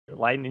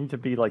Lightning to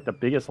be like the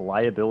biggest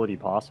liability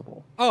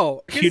possible.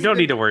 Oh, you don't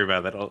need to worry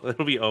about that.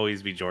 It'll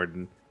always be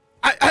Jordan.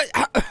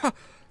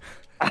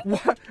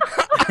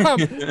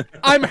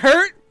 I'm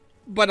hurt,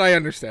 but I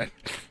understand.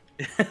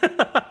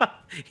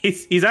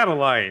 he's out of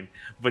line,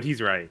 but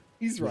he's right.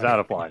 He's right. He's out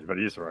of line, but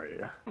he's right.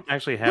 I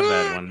actually have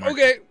that one. Mark.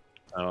 Okay.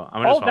 So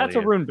I'm gonna That's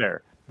a rune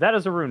bear. That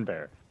is a rune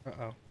bear.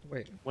 Uh-oh.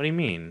 Wait. What do you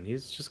mean?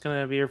 He's just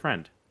gonna be your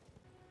friend.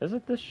 Is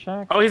it this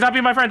shack? Oh, he's not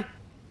being my friend.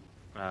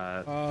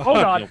 Oh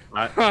god.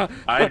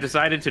 I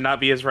decided to not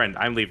be his friend.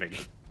 I'm leaving.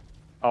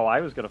 Oh, I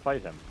was gonna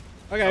fight him.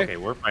 Okay. Okay,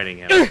 we're fighting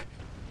him.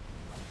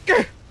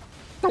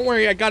 Don't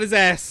worry, I got his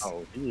ass.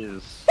 Oh, he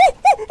is.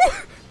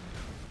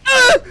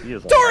 He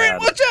is a Dorian,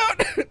 lad. watch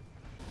out!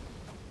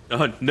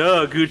 Oh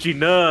no, Gucci,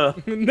 no.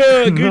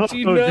 No,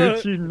 Gucci, no.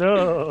 Gucci,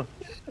 no.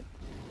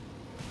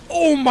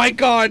 Oh my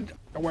god!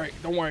 Don't worry,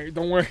 don't worry,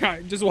 don't worry.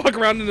 Just walk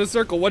around in a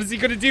circle. What is he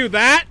gonna do?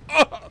 That?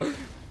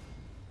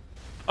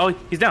 Oh,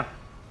 he's down.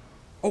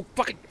 Oh,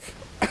 fucking.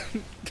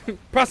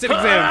 Prostate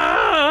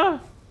exam.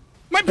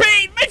 My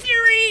pain! My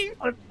fury!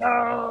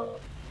 No.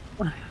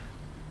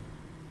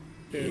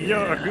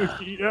 Yeah,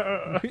 Gucci,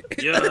 yeah.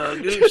 Yeah,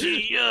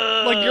 Gucci,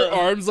 yeah. Like your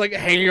arms like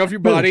hanging off your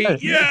body.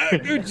 Yeah,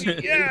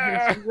 Gucci,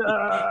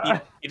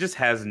 yeah. He just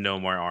has no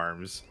more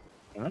arms.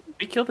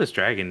 We killed this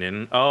dragon,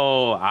 didn't?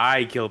 Oh,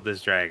 I killed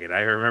this dragon.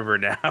 I remember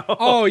now.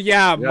 Oh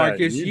yeah,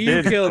 Marcus, you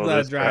did killed kill that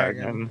this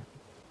dragon.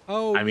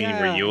 Oh, I mean,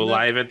 yeah, were you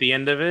alive at the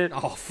end of it?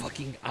 Oh,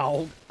 fucking,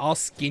 I'll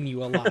skin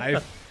you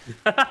alive.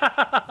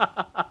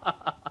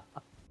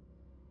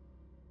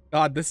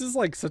 God, this is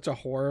like such a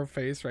horror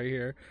face right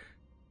here.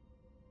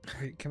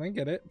 Wait, can I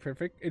get it?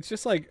 Perfect. It's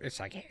like,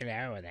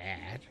 hello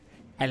there.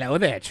 Hello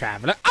there,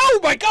 traveler.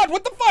 Oh my god,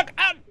 what the fuck?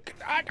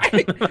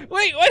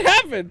 Wait, what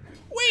happened?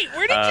 Wait,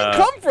 where did you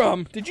come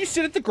from? Did you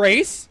sit at the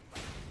Grace?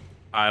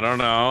 I don't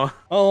know.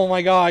 Oh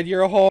my god,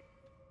 you're a whole...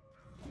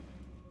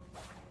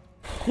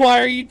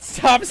 Why are you...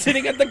 Stop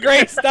sitting at the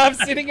Grace! Stop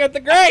sitting at the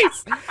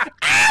Grace!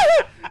 Ah!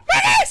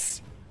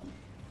 Marcus!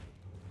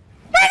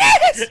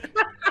 Marcus!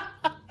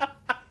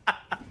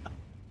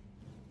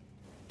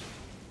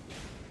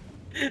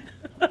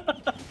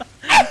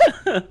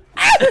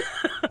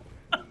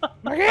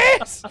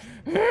 Marcus!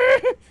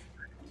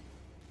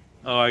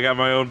 Oh, I got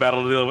my own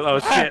battle to deal with. Oh,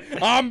 shit.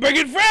 I'm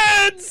bringing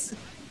friends!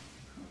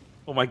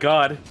 Oh, my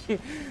God.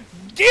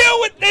 Deal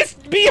with this!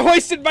 Be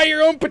hoisted by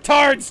your own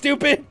petard,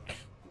 stupid!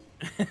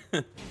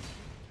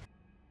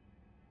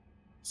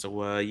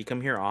 So, you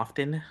come here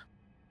often?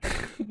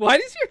 Why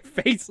does your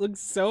face look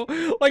so...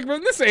 Like,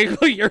 from this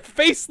angle, your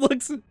face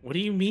looks... What do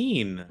you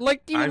mean?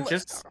 Like, you... I'm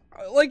just...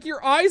 Like,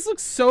 your eyes look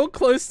so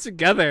close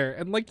together,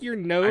 and, like, your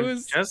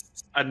nose... I'm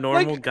just a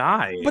normal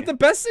guy. But the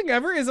best thing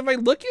ever is if I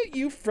look at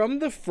you from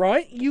the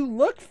front, you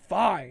look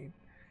fine.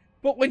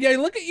 But when I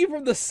look at you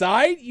from the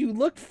side, you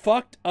look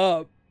fucked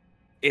up.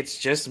 It's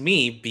just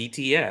me,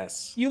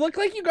 BTS. You look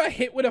like you got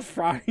hit with a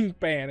frying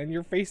pan and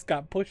your face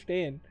got pushed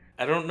in.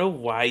 I don't know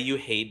why you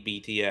hate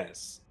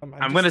BTS. I'm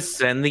just... gonna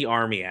send the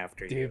army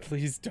after you. Dude,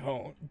 please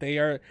don't. They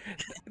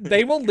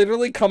will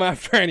literally come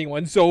after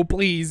anyone, so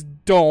please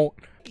don't.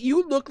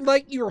 You look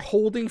like you're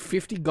holding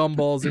 50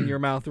 gumballs in your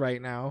mouth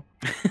right now.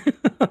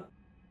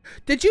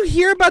 Did you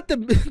hear about the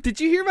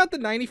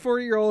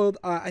 94-year-old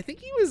I think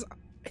he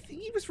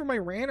was from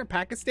Iran or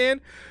Pakistan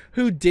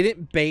who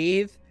didn't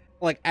bathe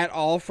like at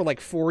all for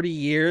like 40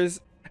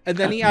 years? And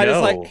then he had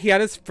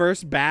his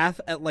first bath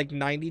at like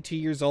 92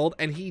 years old,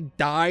 and he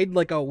died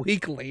like a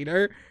week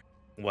later.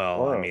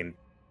 Well, I mean,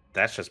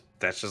 that's just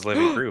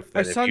living proof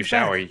that if you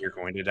shower, you're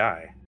going to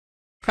die.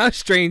 How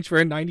strange for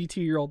a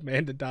 92-year-old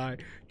man to die.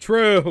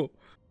 True.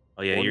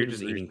 Oh yeah, you're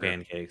just eating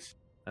pancakes.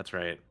 That's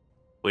right.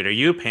 Wait, are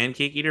you a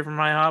pancake eater from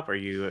IHOP, or are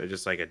you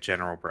just like a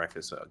general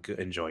breakfast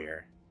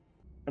enjoyer?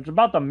 It's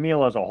about the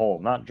meal as a whole,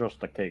 not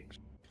just the cakes.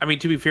 I mean,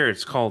 to be fair,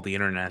 it's called the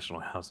International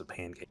House of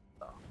Pancakes,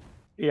 though.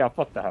 Yeah,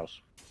 fuck the house.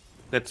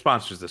 That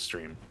sponsors the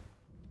stream.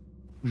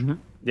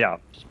 Yeah,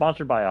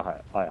 sponsored by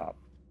IHOP.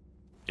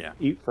 Yeah.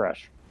 Eat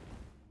fresh.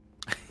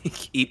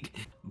 Eat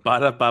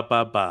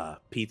ba-da-ba-ba-ba.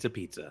 Pizza.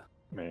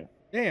 Man.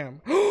 Damn.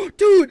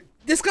 Dude,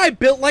 this guy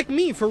built like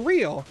me, for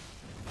real.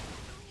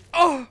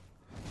 Oh!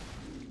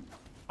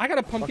 I got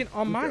a pumpkin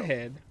on my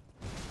head.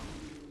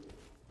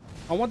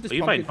 I want this pumpkin.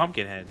 You find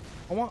pumpkin head.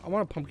 I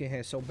want a pumpkin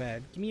head so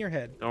bad. Give me your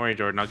head. Don't worry,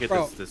 Jordan. I'll get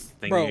this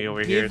thing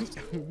over here.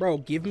 Bro,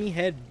 give me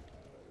head.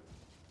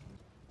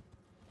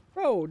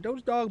 Bro,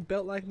 those dogs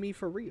built like me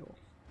for real.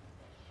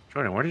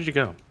 Jordan, where did you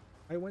go?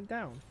 I went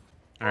down.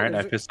 Alright,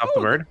 I pissed off the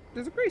bird.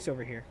 There's a Grace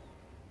over here.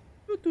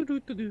 Don't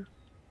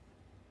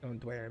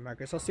worry,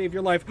 Marcus. I'll save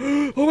your life.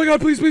 Oh my god,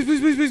 please. Let me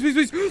sit.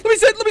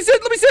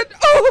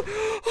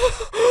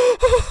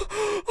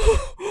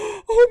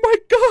 Oh my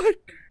god.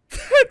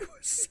 That was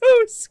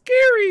so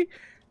scary.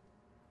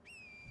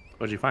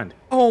 What'd you find?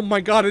 Oh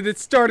my god, and it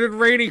started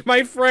raining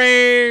my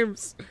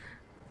frames.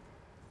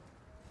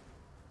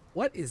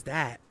 What is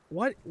that?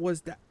 What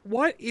was that?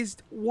 What is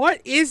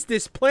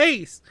this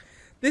place?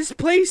 This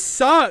place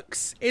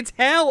sucks. It's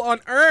hell on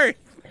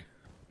earth.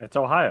 It's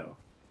Ohio.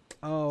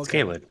 Oh, okay.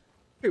 Scale it.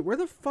 Wait, where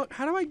the fuck?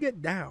 How do I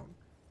get down?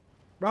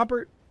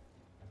 Robert,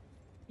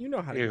 you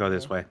know how to You go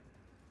this way.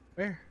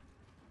 Where?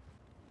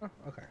 Oh,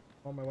 okay.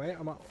 On my way.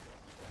 I'm out.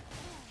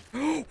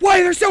 Why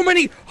are there so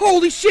many?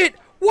 Holy shit!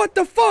 What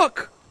the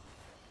fuck?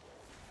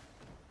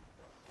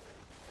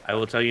 I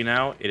will tell you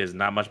now, it is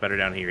not much better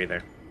down here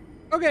either.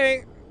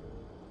 Okay.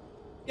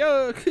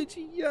 Yo, could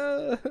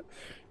you,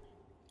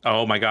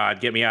 Oh my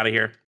god, get me out of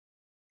here.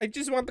 I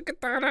just want the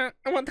katana.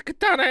 I want the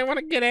katana. I want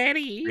to get out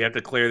of here. We have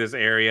to clear this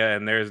area,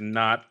 and there's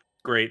not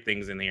great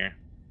things in here.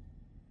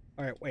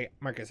 All right, wait,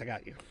 Marcus, I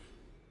got you.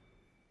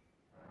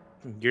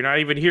 You're not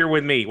even here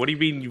with me. What do you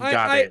mean you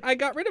got it? I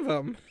got rid of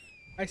him.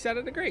 I set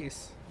it a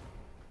grace.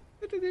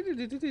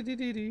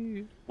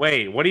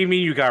 Wait, what do you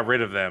mean you got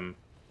rid of them?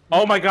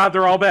 Oh my god,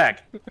 they're all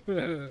back. All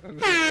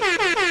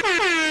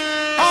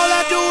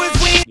I do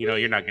is win. You know,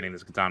 you're not getting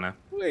this katana.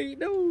 Wait,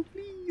 no,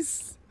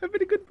 please. I've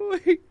been a good boy.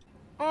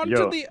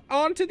 Yo.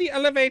 Onto the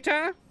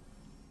elevator.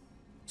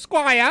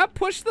 Squire,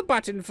 push the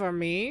button for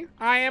me.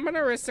 I am an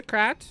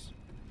aristocrat.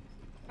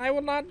 I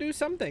will not do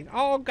something.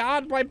 Oh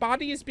god, my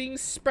body is being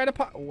spread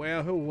apart.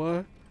 Well,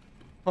 what?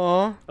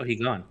 Huh? Oh, he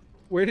gone.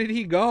 Where did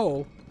he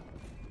go?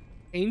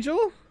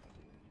 Angel?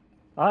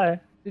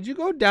 Hi. Did you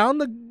go down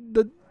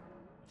the...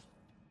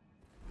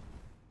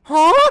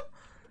 Huh?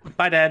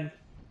 Bye, Dad.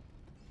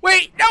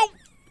 Wait, no!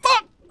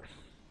 Fuck!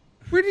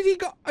 Where did he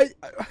go?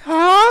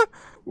 Huh?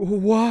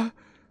 What?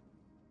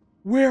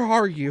 Where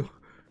are you?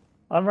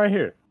 I'm right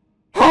here.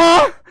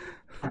 Huh?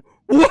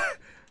 What?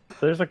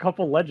 There's a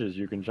couple ledges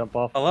you can jump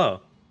off.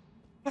 Hello.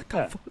 What the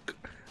Yeah. fuck?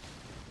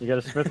 You get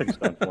a smithing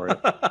stone for it.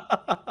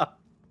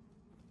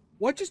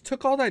 What just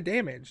took all that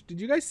damage?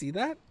 Did you guys see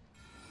that?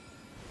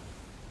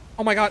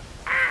 Oh my god.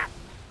 Ah!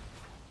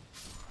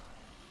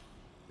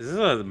 This is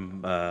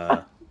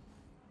a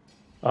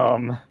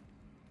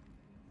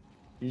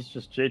He's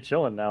just Jay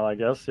chilling now, I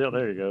guess. Yeah,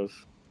 there he goes.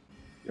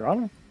 Your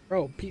Honor?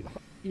 Bro,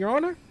 Your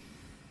Honor?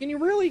 Can you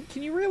really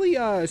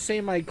say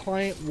my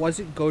client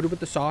wasn't goated with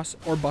the sauce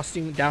or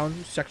busting down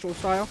sexual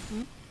style?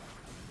 Hmm?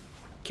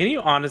 Can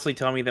you honestly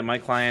tell me that my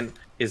client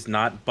is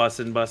not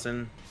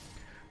bussin'?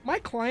 My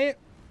client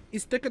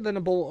is thicker than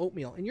a bowl of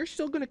oatmeal, and you're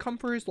still gonna come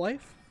for his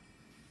life?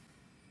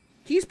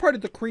 He's part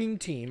of the cream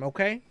team,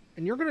 okay?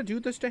 And you're gonna do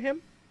this to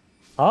him?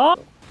 Huh?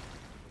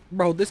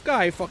 Bro, this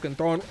guy fucking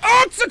throwing...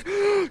 I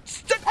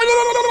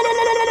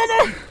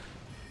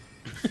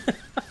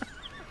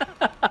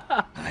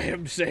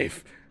am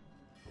safe.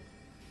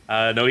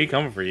 No, he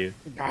coming for you.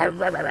 I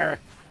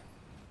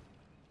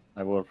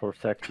will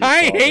protect you.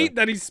 I father. hate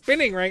that he's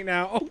spinning right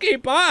now. Okay,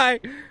 bye.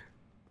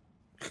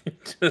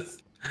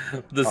 Just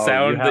the Oh,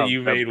 sound that have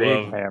you the made, big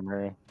love.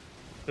 hammer.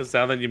 The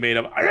sound that you made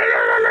up.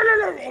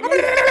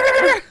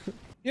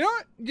 You know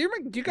what? Do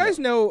you guys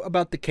know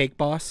about the cake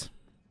boss?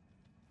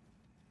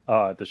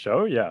 At the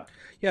show? Yeah.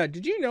 Yeah,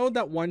 did you know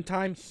that one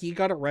time he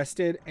got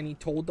arrested and he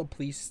told the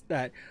police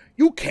that,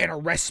 "You can't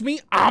arrest me,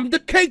 I'm the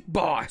cake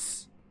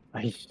boss"?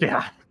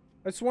 Yeah.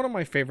 That's one of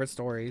my favorite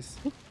stories.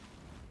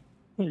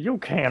 You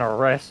can't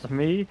arrest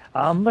me.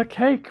 I'm the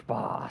cake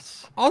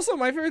boss. Also,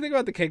 my favorite thing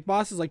about the cake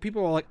boss is like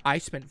people are like, I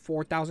spent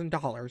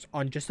 $4,000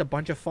 on just a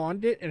bunch of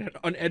fondant and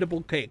an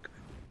unedible cake.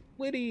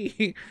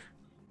 Liddy.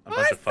 A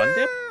bunch of fun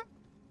dip?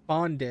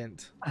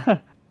 Fondant.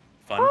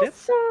 Fun dip?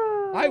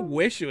 I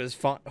wish it was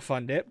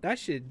fun dip. That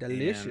shit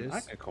delicious. I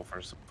could go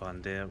for some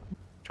fun dip.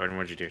 Jordan,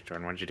 what'd you do?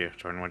 Jordan, what'd you do?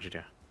 Jordan, what'd you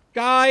do?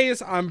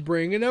 Guys, I'm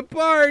bringing a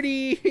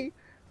party.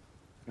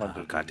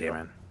 Oh, God damn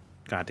it.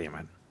 God damn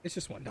it. It's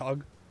just one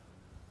dog.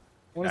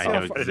 I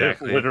know It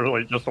exactly. is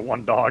literally just a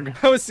one dog.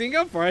 I was seeing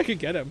how far I could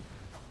get him.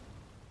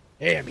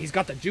 Damn, he's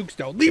got the jukes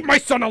though. Leave my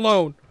son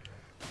alone.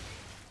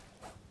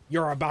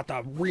 You're about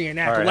to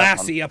reenact All right,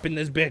 Lassie up in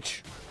this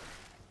bitch.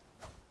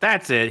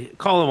 That's it.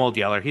 Call him Old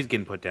Yeller. He's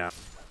getting put down.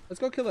 Let's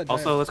go kill that giant.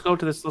 Also, let's go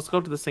to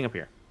this thing up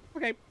here.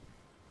 Okay.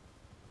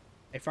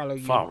 I follow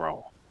you.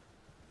 Follow.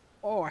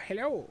 Oh,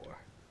 hello.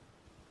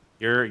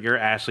 You're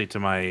Ashley to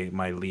my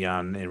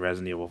Leon in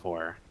Resident Evil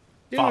 4.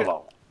 Dude,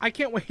 Follow. I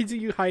can't wait till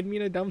you hide me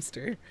in a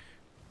dumpster.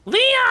 Leon!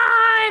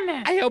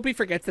 I hope he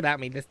forgets about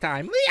me this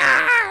time.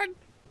 Leon!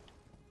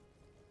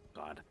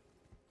 God.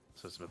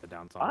 So Smith the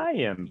down song. I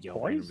am Yo,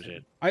 random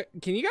poisoned.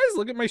 shit. Can you guys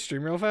look at my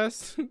stream real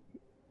fast?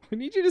 I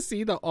need you to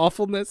see the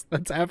awfulness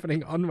that's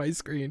happening on my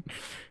screen.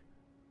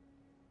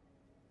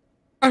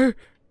 I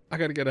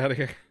gotta get out of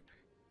here.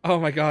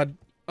 Oh my god.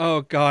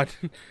 Oh god.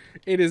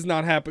 It is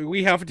not happening.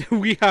 We have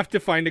to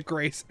find a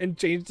grace and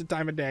change the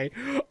time of day.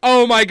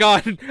 Oh my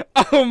god.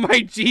 Oh my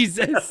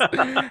Jesus.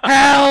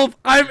 Help!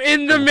 I'm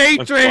in the I'm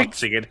Matrix.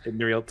 watching it in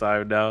real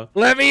time now.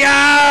 Let me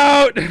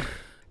out.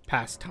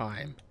 Past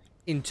time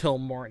until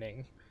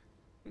morning.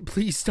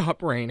 Please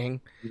stop raining.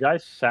 You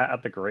guys sat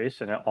at the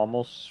Grace and it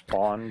almost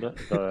spawned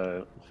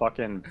the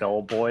fucking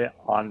bellboy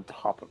on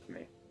top of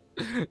me.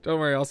 Don't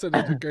worry, I'll send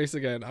it to Grace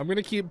again. I'm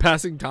gonna keep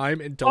passing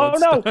time until Oh,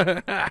 it's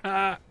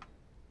no!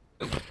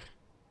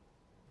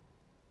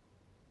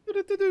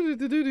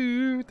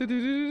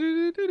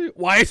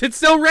 Why is it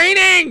still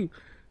raining?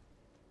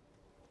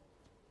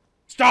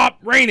 Stop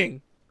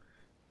raining.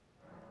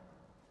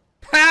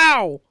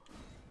 Pow!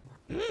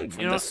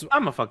 You know,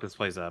 I'm gonna fuck this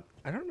place up.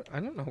 I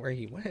don't know where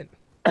he went.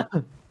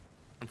 I'm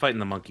fighting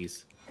the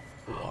monkeys.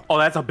 Oh,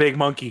 that's a big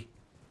monkey.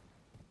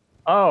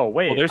 Oh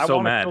wait, they're so I want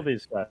to mad. kill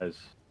these guys.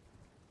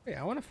 Wait,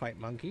 I want to fight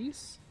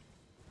monkeys.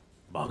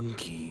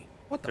 Monkey.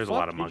 What the There's fuck? a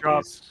lot of He monkeys.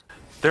 drops-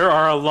 There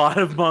are a lot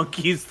of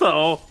monkeys,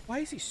 though. Why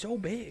is he so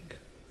big?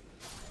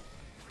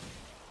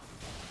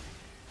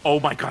 Oh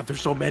my god,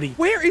 there's so many.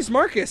 Where is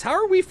Marcus? How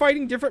are we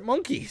fighting different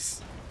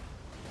monkeys?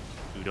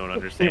 You don't He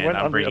understand. went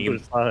I'm on the bringing. other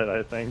side,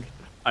 I think.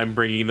 I'm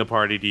bringing the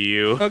party to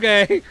you.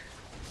 Okay.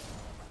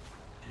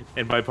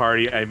 And by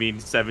party, I mean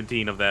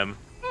 17 of them.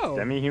 Oh.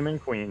 Demi-human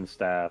queen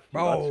staff.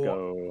 Oh. Let's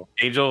go.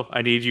 Angel,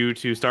 I need you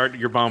to start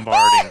your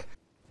bombarding.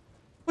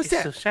 What's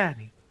that? So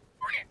shiny.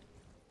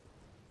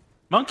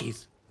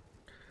 Monkeys.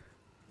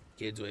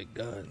 Kids with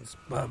guns.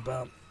 Bum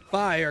bum.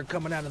 Fire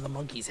coming out of the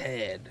monkey's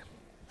head.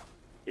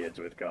 Kids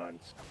with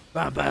guns.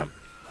 Bum bum.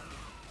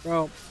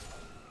 Bro.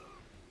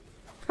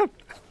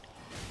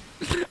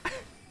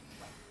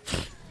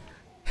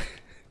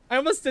 I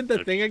almost did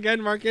the thing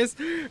again, Marcus,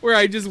 where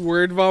I just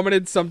word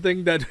vomited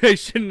something that I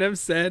shouldn't have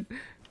said.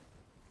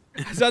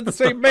 I was about to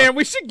say, man,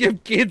 we should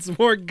give kids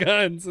more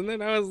guns. And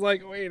then I was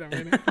like, wait a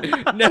minute.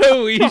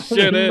 No, we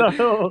shouldn't.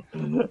 No.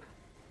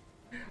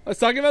 I was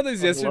talking about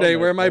this I yesterday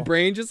love where that my call.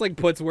 brain just like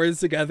puts words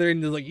together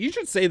and is like, you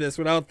should say this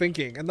without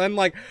thinking. And then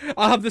like,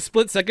 I'll have the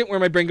split second where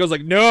my brain goes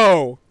like,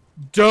 no,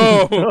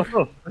 don't.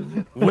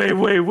 Wait.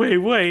 wait,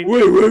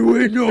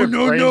 no, Your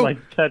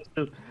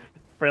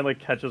brain like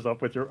catches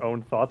up with your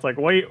own thoughts. Like,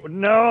 wait,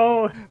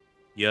 no.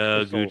 Yeah,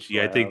 You're so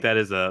Gucci. I think crap.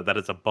 that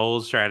is a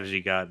bold strategy,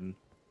 gotten.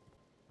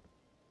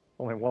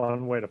 Only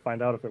one way to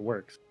find out if it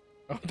works.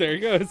 Oh, there he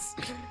goes.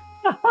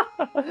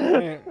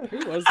 Man, who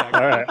was that All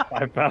guy? right,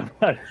 I found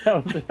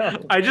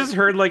out. I just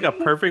heard like a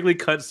perfectly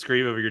cut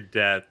scream of your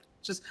death.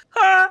 Just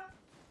ha!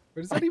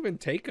 Where does that even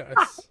take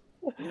us?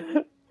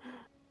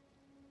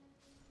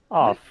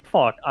 Oh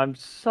fuck! I'm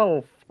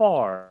so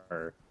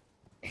far,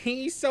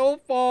 He's so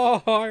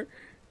far.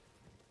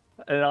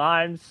 and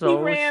I'm so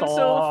He ran so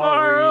sorry.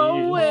 far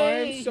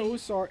away. I'm so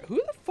sorry. Who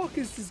the fuck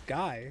is this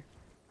guy?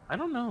 I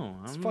don't know.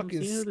 This I'm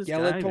fucking seeing who this guy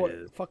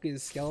Skeletor. is. Fucking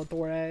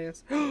Skeletor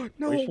ass.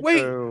 No, We should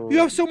wait. go- You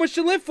have so much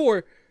to live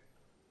for.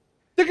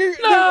 No.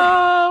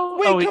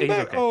 Wait, Oh, come he's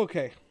back. okay. Oh,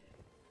 okay.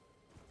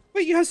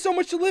 Wait, you have so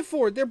much to live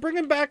for. They're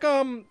bringing back.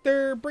 Oh,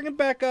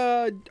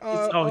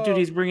 dude,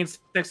 he's bringing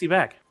sexy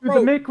back. Dude,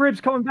 Bro. the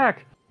McRib's coming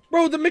back.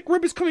 Bro, the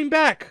McRib is coming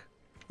back.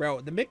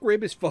 Bro, the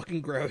McRib is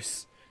fucking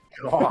gross.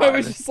 God. I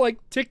was just like,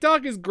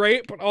 TikTok is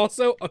great, but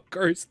also a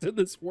curse to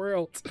this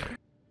world.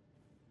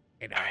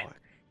 Hello.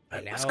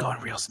 Let's go on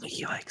real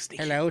sneaky like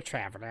sneaky. Hello,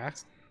 traveler. My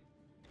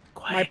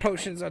Quiet.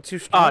 potions are too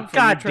strong. Oh, for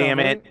you, God damn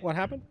traveler. it. What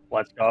happened?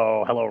 Let's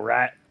go. Hello,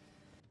 rat.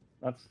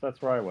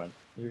 That's where I went.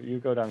 You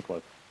go down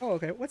close. Oh,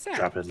 okay. What's that?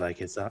 Drop it like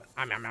it's up.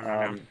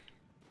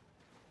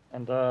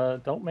 And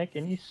don't make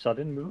any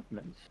sudden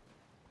movements.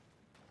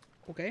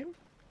 Okay.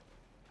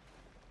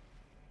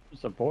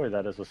 There's a boy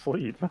that is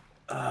asleep.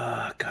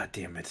 God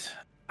damn it.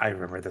 I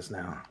remember this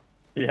now.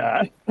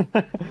 Yeah.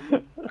 All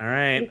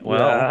right. Well,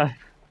 Yeah.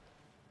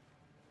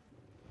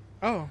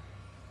 Oh.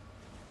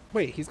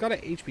 Wait, he's got an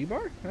HP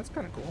bar? That's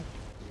kind of cool.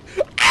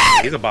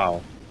 he's a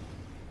ball.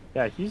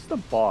 Yeah, he's the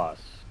boss.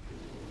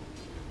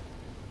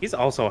 He's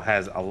also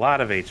has a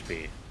lot of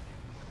HP.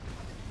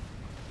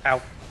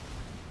 Ow.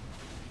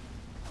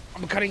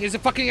 I'm cutting his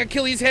fucking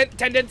Achilles head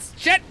tendons.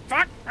 Shit!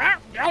 Fuck!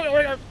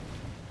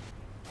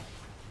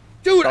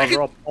 Dude, I Cover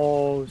can up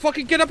pose.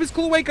 fucking get up his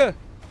cloaca.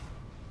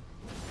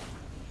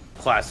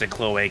 Classic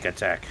cloaca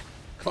tech.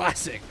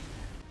 Classic.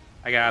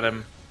 I got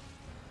him.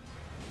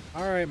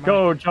 All right, Mike.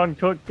 Go, John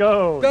Cook,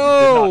 go! You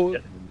Go! did not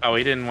get him. Oh,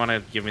 he didn't want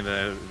to give me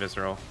the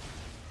visceral.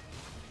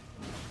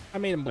 I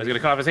made him I was bleed. gonna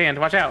cut off his hand.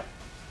 Watch out.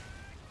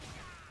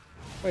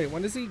 Wait,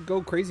 when does he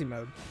go crazy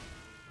mode?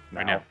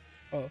 Right now.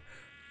 Oh.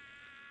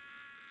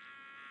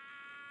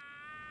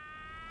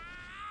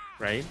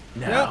 Right?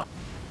 No. Yeah.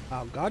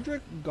 Wow,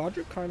 Godric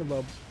kind of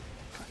a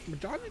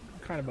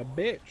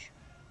bitch.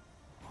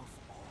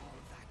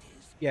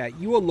 Yeah,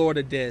 you a lord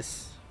of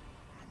this.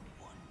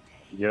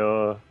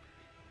 Yeah.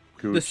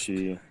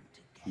 Gucci.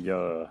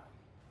 Yeah.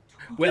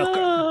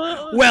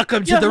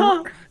 Welcome to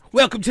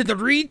the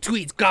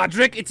retweets,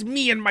 Godric. It's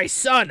me and my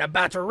son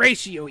about to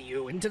ratio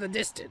you into the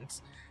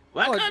distance.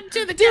 Welcome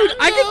to the Dude, jungle.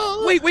 I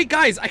can wait,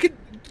 guys.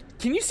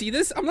 Can you see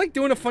this? I'm like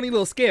doing a funny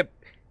little skip.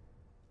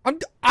 I'm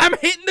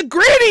hitting the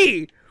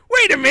gritty.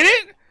 Wait a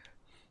minute.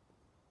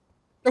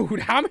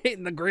 Dude, I'm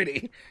hitting the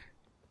gritty.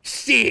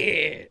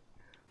 Shit.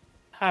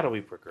 How do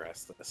we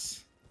progress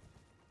this?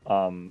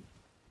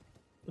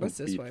 What's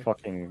this way?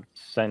 Fucking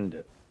send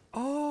it.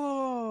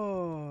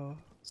 Oh.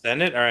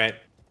 Send it? All right.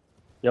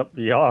 Yep,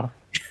 yeah.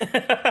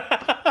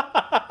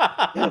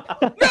 No,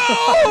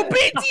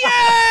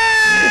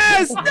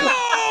 BTS! No,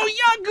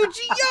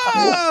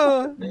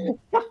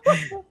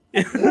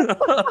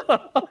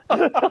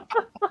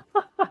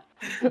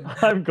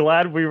 I'm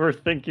glad we were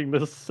thinking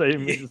the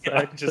same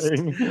exact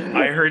thing.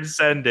 I heard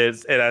send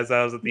it, and as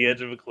I was at the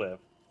edge of a cliff.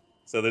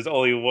 So there's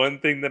only one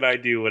thing that I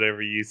do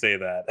whenever you say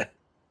that.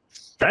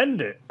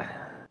 Send it.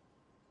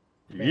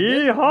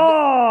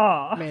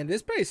 Yeehaw! Man,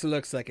 this place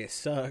looks like it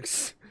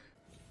sucks.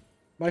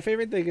 My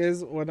favorite thing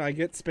is when I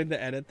get Spin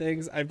to edit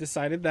things, I've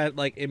decided that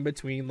like in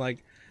between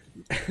like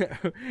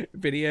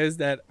videos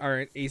that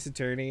aren't Ace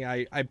Attorney,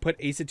 I put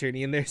Ace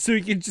Attorney in there so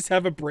he can just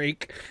have a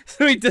break,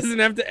 so he doesn't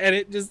have to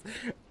edit just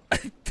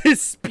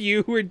this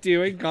spew we're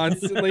doing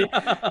constantly.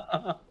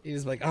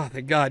 He's like, oh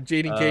thank God,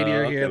 Jade and Katie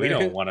are here. We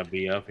don't want to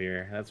be up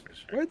here, that's for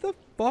sure. Where the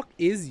fuck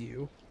is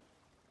you?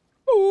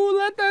 Ooh,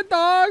 let the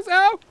dogs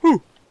out!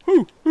 Hoo,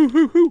 hoo, hoo,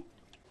 hoo, hoo.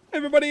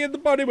 Everybody in the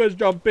bunny was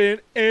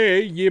jumping.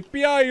 Hey,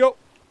 yippee-yi-yo.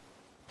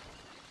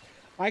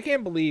 I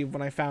can't believe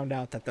when I found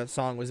out that that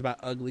song was about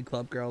ugly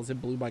club girls,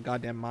 it blew my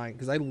goddamn mind,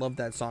 because I loved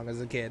that song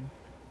as a kid.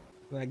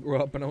 And I grew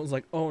up and I was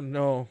like, oh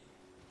no.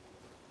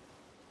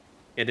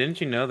 Yeah,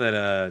 didn't you know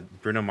that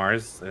Bruno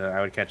Mars, I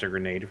Would Catch a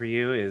Grenade for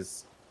You,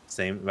 is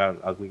same about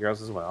ugly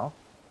girls as well?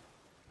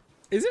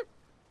 Is it?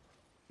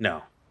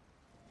 No.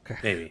 Okay.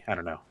 Maybe. I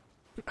don't know.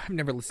 I've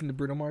never listened to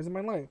Bruno Mars in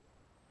my life.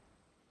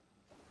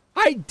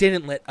 I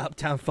didn't let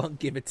Uptown Funk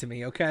give it to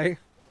me, okay?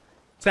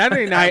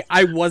 Saturday night,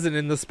 I wasn't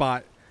in the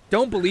spot.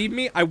 Don't believe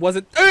me? I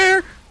wasn't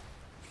there!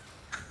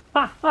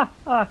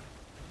 I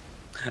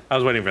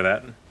was waiting for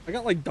that. I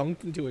got, like,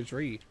 dunked into a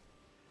tree.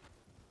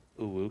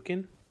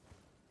 Uwukin?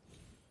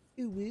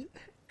 Ooh, ooh,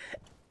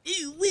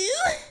 ooh.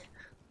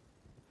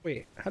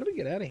 Wait, how do we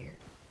get out of here?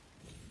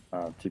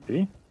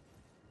 TP?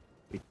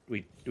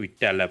 We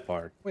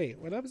teleport. Wait,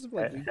 what happens if,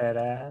 like... Head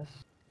ass.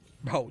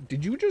 Bro,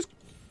 did you just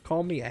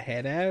call me a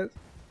head ass?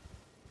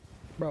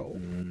 Bro,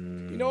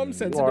 you know I'm You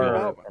sensitive are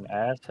about... an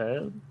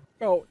asshead.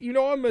 Bro, you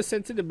know I'm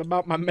sensitive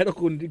about my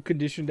medical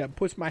condition that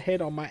puts my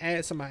head on my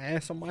ass and my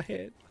ass on my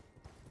head.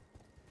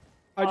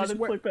 I just it's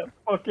wear... like that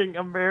fucking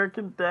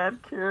American Dad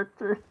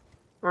character.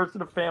 Or is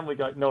it a Family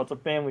Guy? No, it's a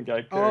Family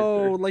Guy character.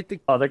 Oh, like the...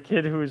 Oh, the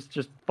kid whose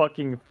just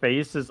fucking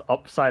face is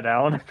upside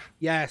down.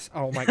 Yes,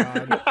 oh my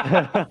God.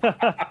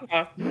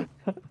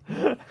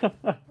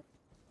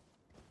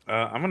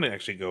 I'm gonna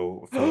actually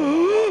go.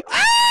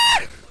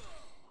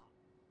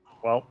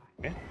 Well.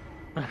 Okay.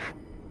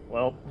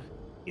 Well.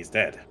 He's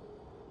dead.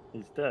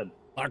 He's dead.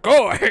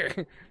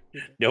 Parkour!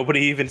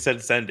 Nobody even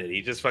said send it.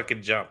 He just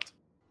fucking jumped.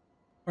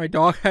 My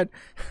dog had...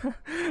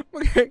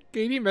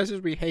 Katie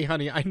messaged me, hey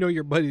honey, I know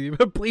you're buddy,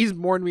 but please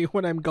mourn me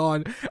when I'm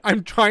gone.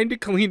 I'm trying to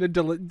clean a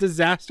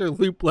disaster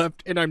loop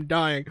left and I'm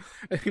dying.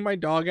 I think my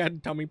dog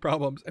had tummy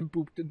problems and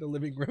pooped in the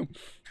living room.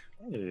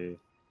 Hey.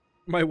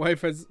 My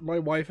wife has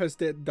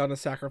done a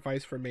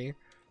sacrifice for me.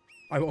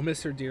 I will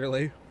miss her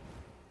dearly.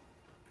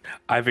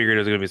 I figured it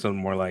was gonna be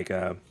something more like,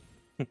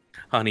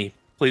 honey,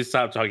 please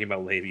stop talking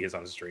about labias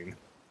on stream.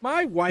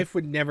 My wife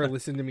would never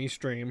listen to me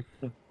stream.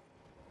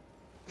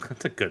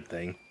 That's a good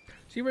thing.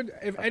 She would,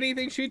 if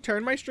anything, she'd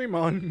turn my stream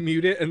on,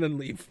 mute it, and then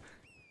leave.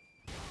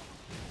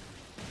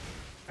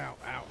 Ow,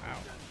 ow, ow.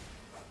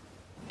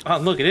 Oh,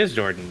 look, it is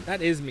Jordan.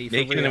 That is me.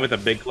 Making it with a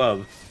big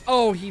club.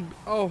 Oh, he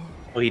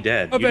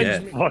dead. Avenged He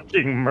dead.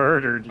 Fucking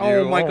murdered you.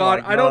 Oh my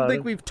god. I don't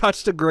think we've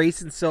touched a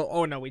Grace and so.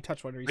 Oh no, we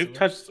touched one recently. We've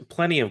touched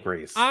plenty of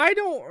Grace. I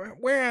don't.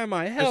 Where am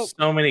I? Help! There's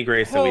so many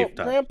Grace that we've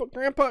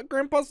touched.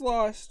 Grandpa's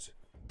lost.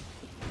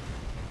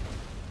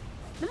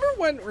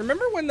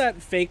 Remember when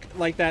that fake,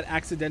 like that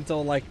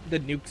accidental, like the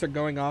nukes are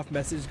going off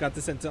message got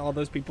to send to all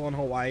those people in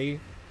Hawaii?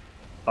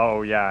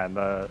 Oh yeah, and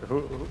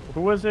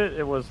who was it?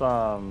 It was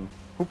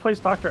who plays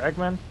Dr.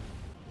 Eggman?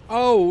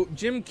 Oh,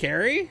 Jim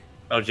Carrey?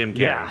 Oh, Jim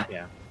Carrey.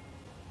 Yeah.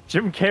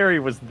 Jim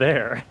Carrey was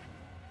there.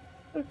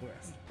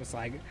 It's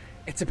like,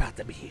 it's about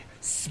to be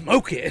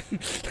smoking.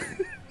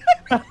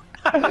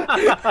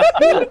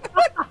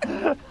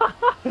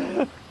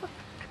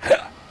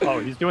 Oh,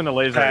 he's doing the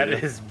laser. That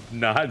is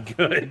not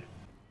good.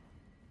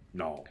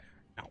 No.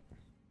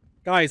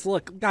 Guys,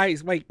 look.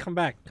 Guys, wait. Come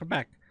back. Come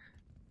back.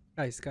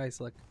 Guys,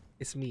 look.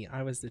 It's me.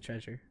 I was the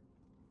treasure.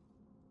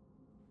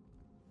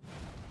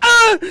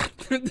 Ah!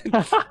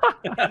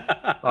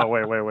 Oh,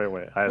 wait.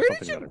 I have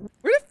something better.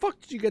 Where the fuck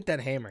did you get that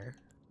hammer?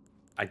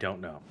 I don't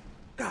know.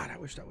 God, I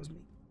wish that was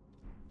me.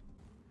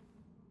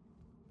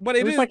 But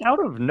It was like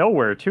out of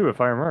nowhere too, if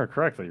I remember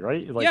correctly,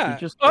 right? Like yeah. he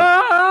just said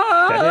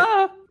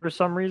it for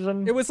some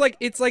reason. It was like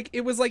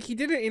it was like he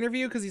did an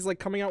interview because he's like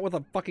coming out with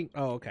a fucking.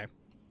 Oh, okay.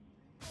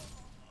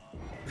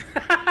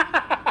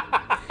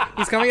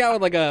 He's coming out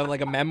with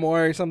like a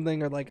memoir or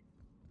something, or like.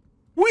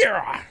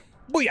 Why?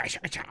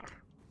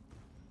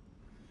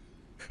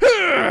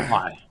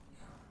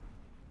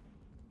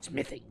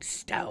 Smithing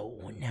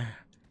stone.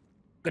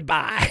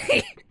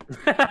 Goodbye.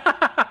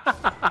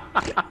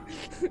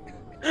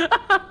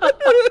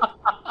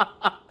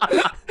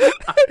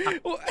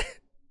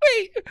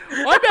 Wait,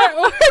 why'd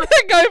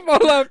that guy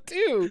fall off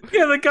too?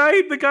 Yeah,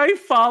 the guy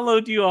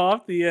followed you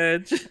off the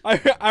edge.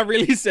 I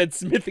really said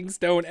smithing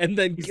stone and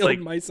then killed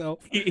myself.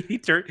 He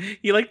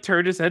like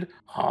turned his head,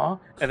 huh?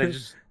 And then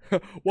just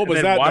what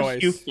was that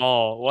watched noise?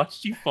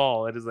 Watched you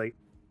fall. And it's like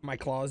my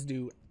claws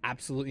do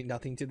absolutely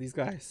nothing to these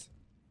guys.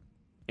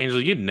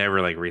 Angel, you'd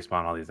never like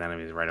respawn all these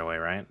enemies right away,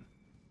 right?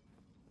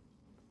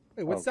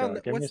 Wait, what's down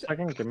there? Give me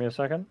a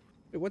second.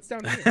 Wait, what's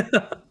down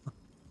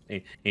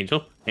here?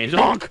 Angel?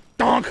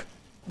 Donk!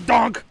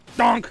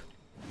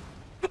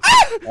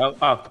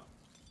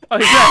 Oh,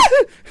 he's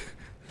dead.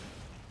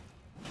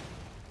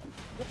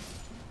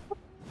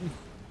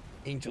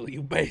 Angel,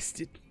 you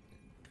bastard.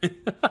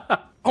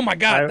 Oh my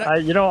god.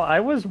 I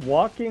was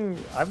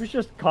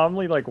just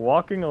calmly like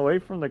walking away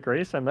from the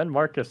Grace, and then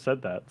Marcus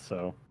said that,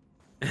 so.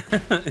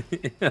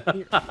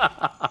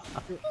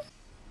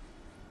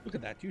 Look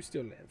at that, you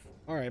still live.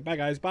 Alright, bye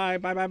guys,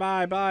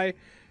 bye.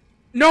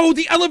 No,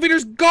 the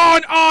elevator's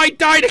gone! Oh, I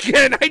died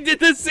again! I did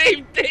the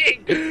same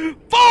thing!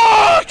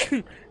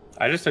 Fuck!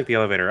 I just took the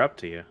elevator up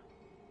to you.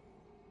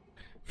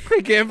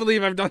 I can't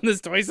believe I've done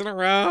this twice in a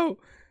row.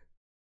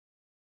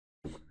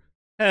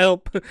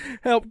 Help.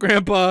 Help,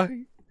 Grandpa.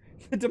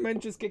 The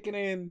dementia's kicking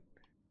in.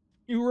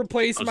 You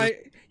replaced my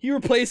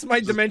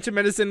dementia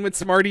medicine with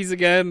Smarties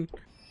again.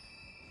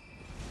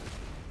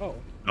 Oh.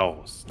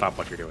 No, stop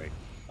what you're doing.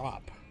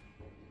 Stop.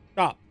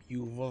 Stop.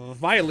 You've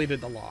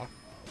violated the law.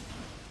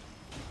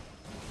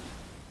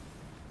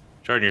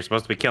 Jordan, you're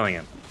supposed to be killing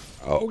him.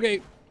 Oh,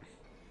 okay.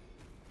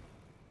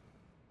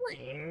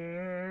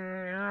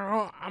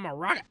 I'm a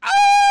rocket.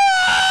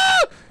 Ah!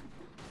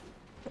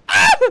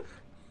 Ah!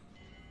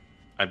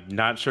 I'm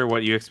not sure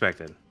what you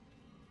expected.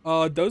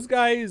 Those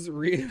guys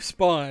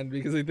respawned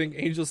because I think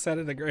Angel sat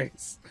at the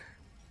Grace.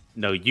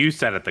 No, you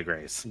sat at the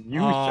Grace.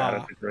 You sat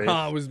at the Grace.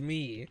 It was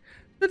me.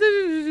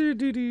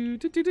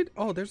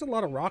 Oh, there's a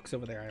lot of rocks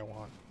over there I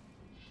want.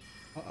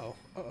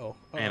 Uh-oh.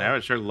 Man, I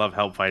would sure love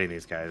help fighting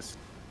these guys.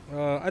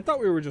 I thought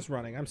we were just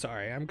running. I'm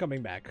sorry. I'm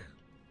coming back.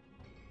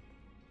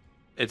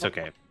 It's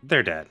okay.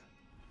 They're dead.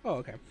 Oh,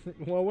 okay.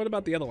 Well, what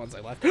about the other ones I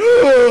left?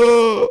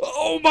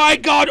 Oh my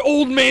god,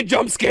 old man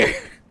jump scare!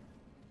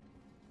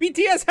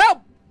 BTS,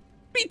 help!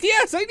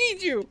 BTS, I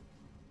need you!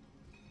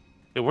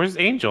 Hey, where's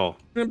Angel?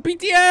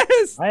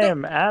 BTS! I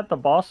am at the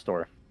boss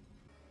store.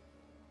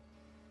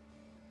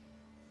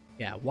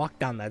 Yeah, walk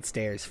down that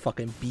stairs,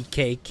 fucking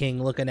BK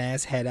King looking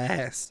ass, head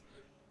ass.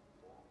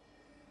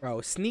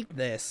 Bro, sneak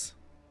this.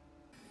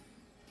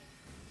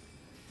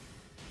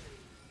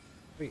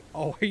 Wait,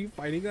 oh, are you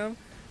fighting them?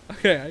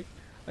 Okay,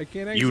 I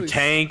can't actually... You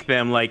tank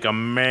them like a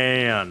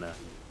man.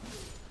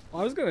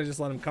 I was gonna just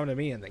let him come to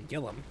me and then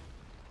kill him.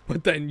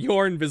 But then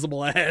your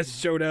invisible ass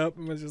showed up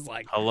and was just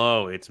like...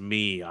 Hello, it's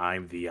me.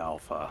 I'm the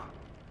Alpha.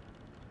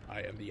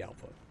 I am the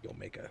Alpha. You'll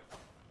make a...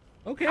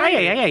 Okay.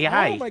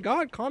 Hi. Oh my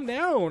god, calm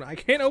down. I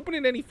can't open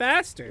it any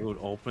faster. Dude,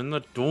 open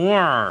the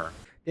door.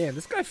 Damn,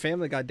 this guy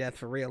Family got death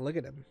for real. Look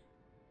at him.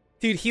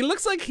 Dude, he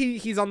looks like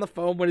he's on the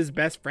phone with his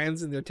best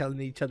friends and they're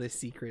telling each other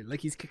secret.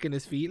 Like he's kicking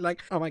his feet.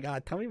 Like, oh my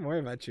god, tell me more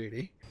about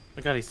Trudy. Oh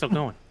my god, he's still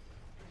going.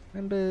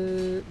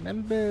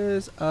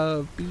 Members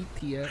of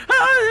BTS.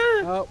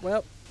 Oh,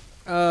 well.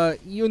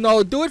 You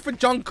know, do it for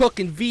Jungkook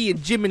and V and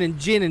Jimin and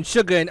Jin and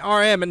Suga and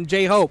RM and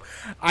J-Hope.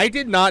 I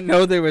did not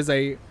know there was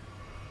a...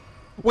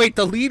 Wait,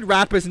 the lead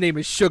rapper's name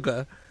is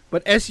Suga,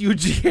 but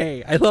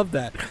S-U-G-A. I love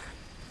that.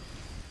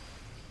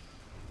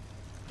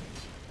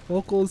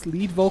 Vocals,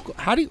 lead vocal.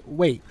 How do you...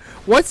 Wait.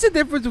 What's the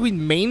difference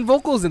between main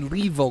vocals and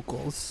lead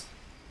vocals?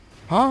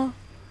 Huh?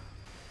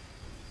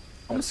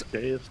 That's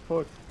gay as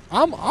fuck.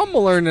 I'm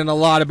learning a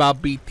lot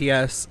about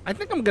BTS.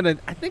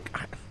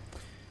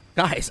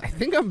 Guys, I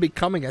think I'm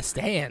becoming a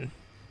stan.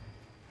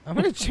 I'm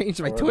gonna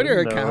change my Twitter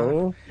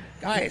account.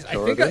 Guys, I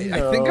think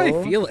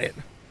I feel it.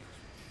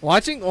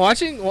 Watching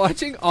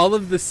all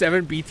of the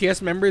 7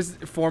 BTS members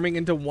forming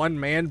into one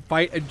man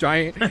fight a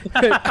giant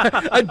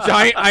a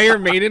giant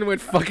Iron Maiden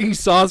with fucking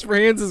sauce for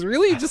hands is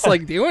really just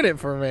like doing it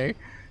for me.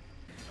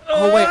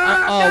 Oh wait,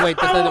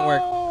 that didn't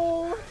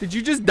work. Did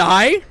you just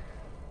die?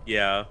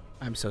 Yeah.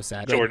 I'm so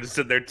sad. Jordan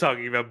sitting there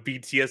talking about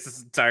BTS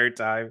this entire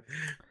time.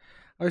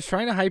 I was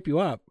trying to hype you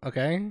up,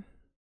 okay?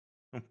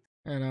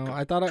 You know,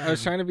 I thought I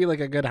was trying to be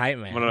like a good hype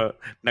man.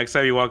 Next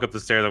time you walk up the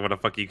stairs, I'm gonna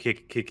fucking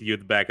kick you in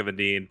the back of the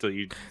knee until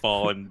you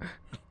fall and.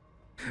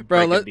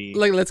 Bro,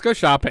 let's go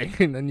shopping,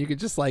 and then you could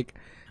just like.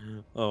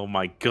 Oh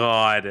my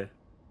god.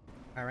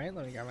 All right,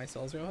 let me grab my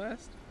souls real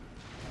fast.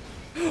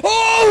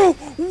 Oh,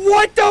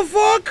 what the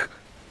fuck?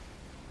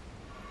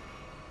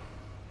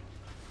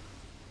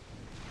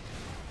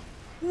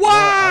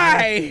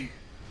 Why?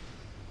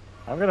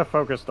 I'm gonna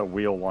focus the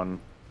wheel one.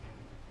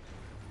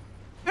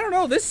 I don't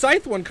know. This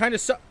scythe one kind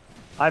of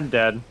I'm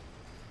dead.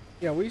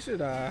 Yeah, we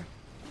should.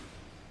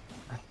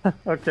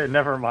 Okay,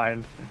 never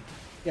mind.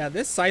 Yeah,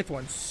 this scythe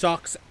one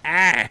sucks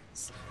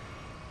ass.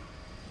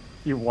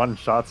 You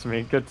one-shots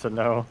me. Good to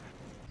know.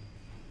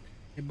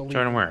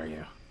 Jordan, where are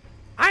you?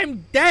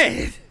 I'm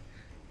dead.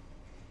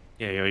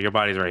 Yeah, your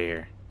body's right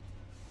here.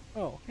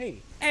 Oh,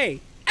 hey,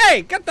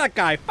 get that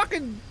guy.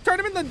 Fucking turn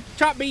him into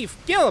chopped beef.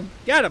 Kill him.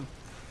 Get him.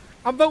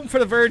 I'm voting for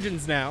the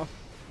virgins now.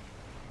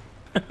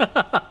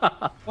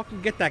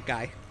 Fucking get that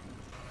guy.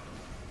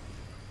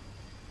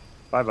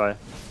 Bye-bye. You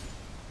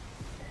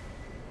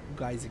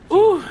guys are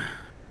cute.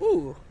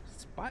 Ooh.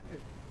 Spot.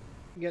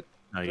 Get.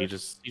 No, you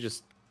just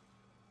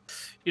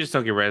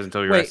don't get res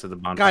until you're rest of the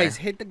bonfire. Guys,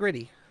 hit the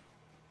gritty.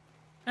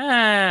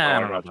 I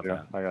don't know about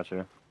that. I got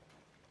you.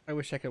 I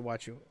wish I could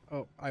watch you.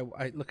 Oh,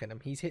 I look at him.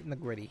 He's hitting the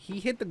gritty. He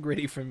hit the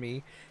gritty for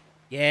me.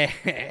 Yeah,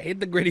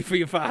 hit the gritty for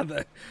your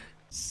father.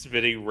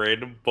 spitting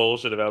random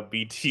bullshit about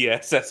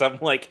BTS as I'm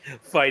like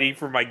fighting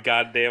for my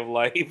goddamn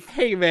life.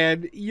 Hey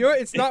man,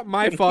 it's not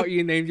my fault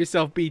you named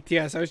yourself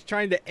BTS. I was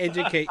trying to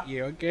educate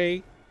you,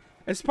 okay?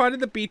 As part of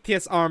the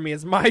BTS army,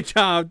 it's my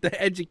job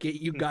to educate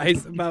you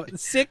guys about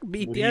sick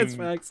BTS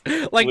facts.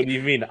 Like, what do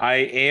you mean? I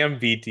am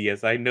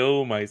BTS. I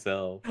know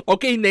myself.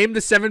 Okay, name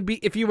the 7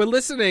 If you were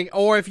listening,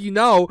 or if you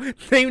know,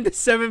 name the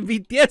 7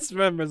 BTS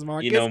members,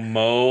 Marcus. You know,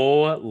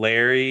 Mo,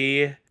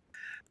 Larry,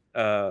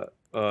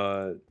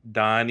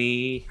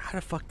 Donnie. How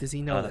the fuck does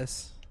he know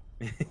this?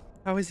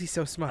 How is he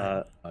so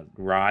smart?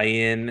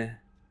 Ryan.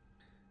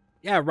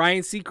 Yeah,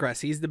 Ryan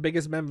Seacrest. He's the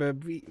biggest member of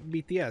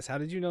BTS. How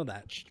did you know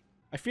that?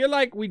 I feel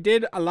like we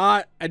did a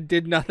lot and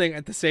did nothing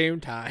at the same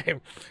time.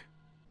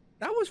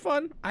 That was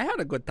fun. I had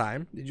a good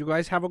time. Did you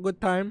guys have a good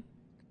time?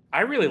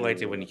 I really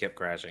liked it when you kept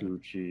crashing.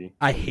 Gucci.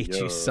 I hate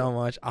you so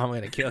much. I'm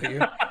going to kill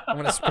you. I'm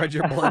going to spread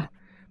your blood.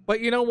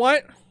 But you know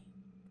what?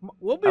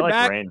 We'll be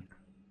back. Rain.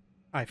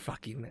 I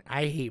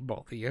hate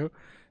both of you.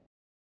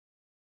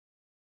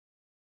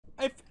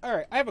 All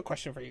right, I have a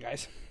question for you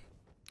guys.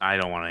 I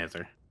don't want to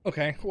answer.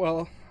 Okay,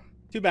 well,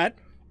 too bad.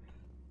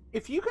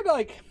 If you could,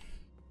 like...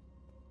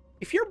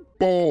 If your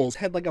balls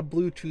had, like, a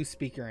Bluetooth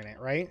speaker in it,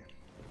 right?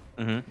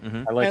 I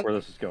like where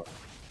this is going.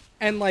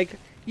 And, like,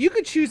 you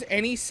could choose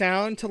any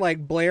sound to,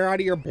 like, blare out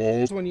of your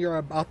balls when you're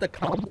about to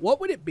come. What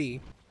would it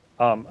be?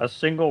 A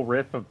single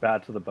riff of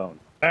Bad to the Bone.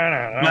 Oh,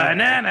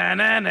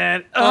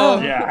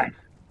 yeah.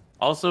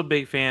 Also,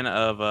 big fan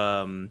of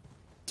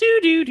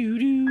do.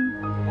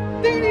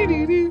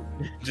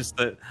 Just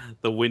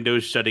the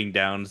windows shutting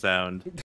down sound.